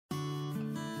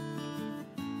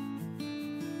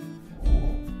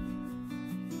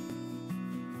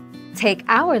Take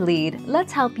our lead,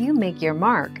 let's help you make your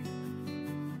mark.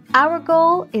 Our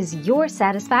goal is your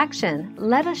satisfaction.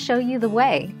 Let us show you the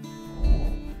way.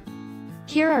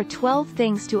 Here are 12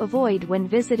 things to avoid when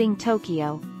visiting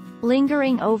Tokyo.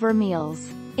 Lingering over meals.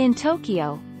 In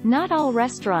Tokyo, not all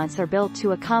restaurants are built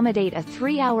to accommodate a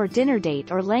 3-hour dinner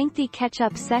date or lengthy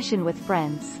catch-up session with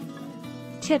friends.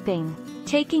 Tipping.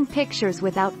 Taking pictures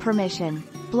without permission.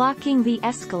 Blocking the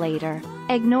escalator.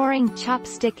 Ignoring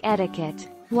chopstick etiquette.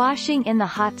 Washing in the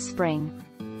hot spring.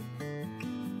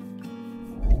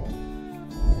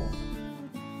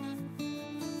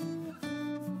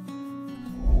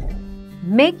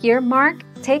 Make your mark,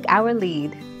 take our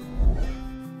lead.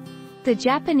 The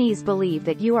Japanese believe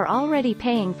that you are already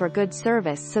paying for good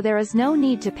service, so there is no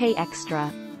need to pay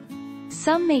extra.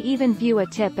 Some may even view a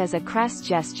tip as a crass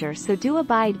gesture, so do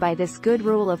abide by this good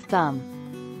rule of thumb.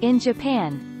 In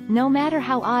Japan, no matter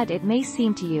how odd it may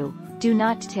seem to you, do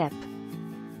not tip.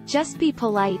 Just be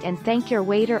polite and thank your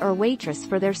waiter or waitress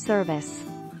for their service.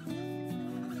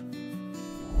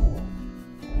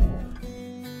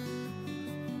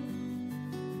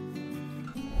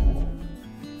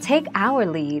 Take our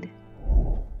lead.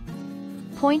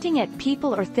 Pointing at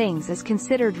people or things is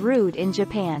considered rude in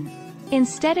Japan.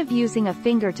 Instead of using a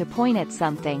finger to point at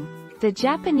something, the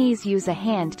Japanese use a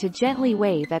hand to gently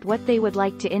wave at what they would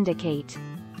like to indicate.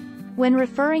 When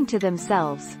referring to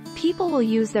themselves, people will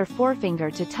use their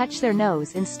forefinger to touch their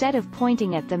nose instead of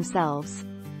pointing at themselves.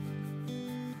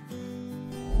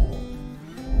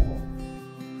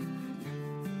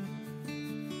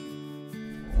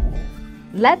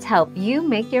 Let's help you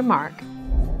make your mark.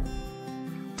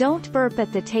 Don't burp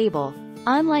at the table.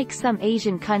 Unlike some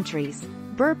Asian countries,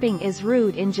 burping is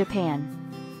rude in Japan.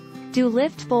 Do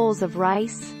lift bowls of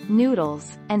rice,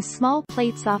 noodles, and small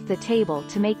plates off the table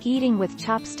to make eating with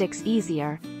chopsticks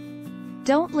easier.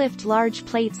 Don't lift large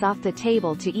plates off the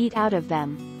table to eat out of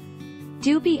them.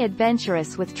 Do be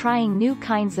adventurous with trying new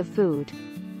kinds of food.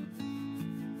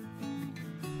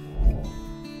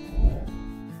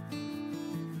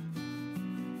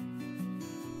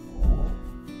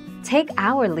 Take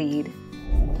our lead.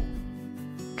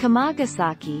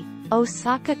 Kamagasaki,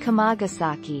 Osaka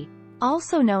Kamagasaki,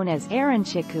 also known as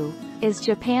Aranchiku, is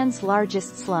Japan's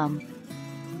largest slum.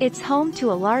 It's home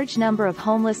to a large number of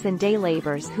homeless and day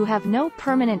laborers who have no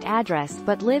permanent address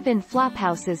but live in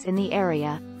flophouses in the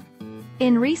area.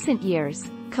 In recent years,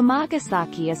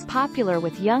 Kamagasaki is popular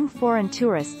with young foreign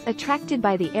tourists attracted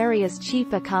by the area's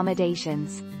cheap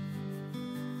accommodations.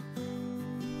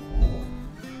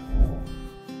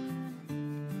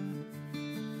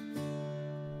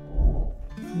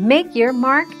 Make your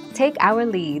mark, take our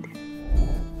lead.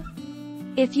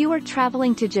 If you are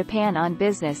traveling to Japan on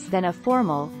business, then a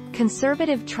formal,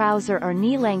 conservative trouser or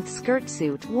knee-length skirt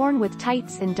suit worn with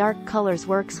tights in dark colors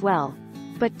works well.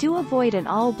 But do avoid an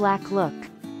all-black look.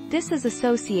 This is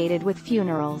associated with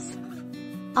funerals.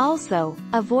 Also,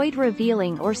 avoid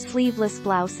revealing or sleeveless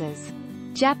blouses.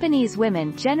 Japanese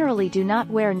women generally do not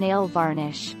wear nail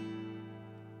varnish.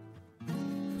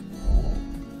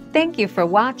 Thank you for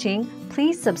watching.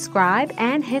 Please subscribe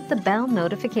and hit the bell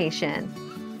notification.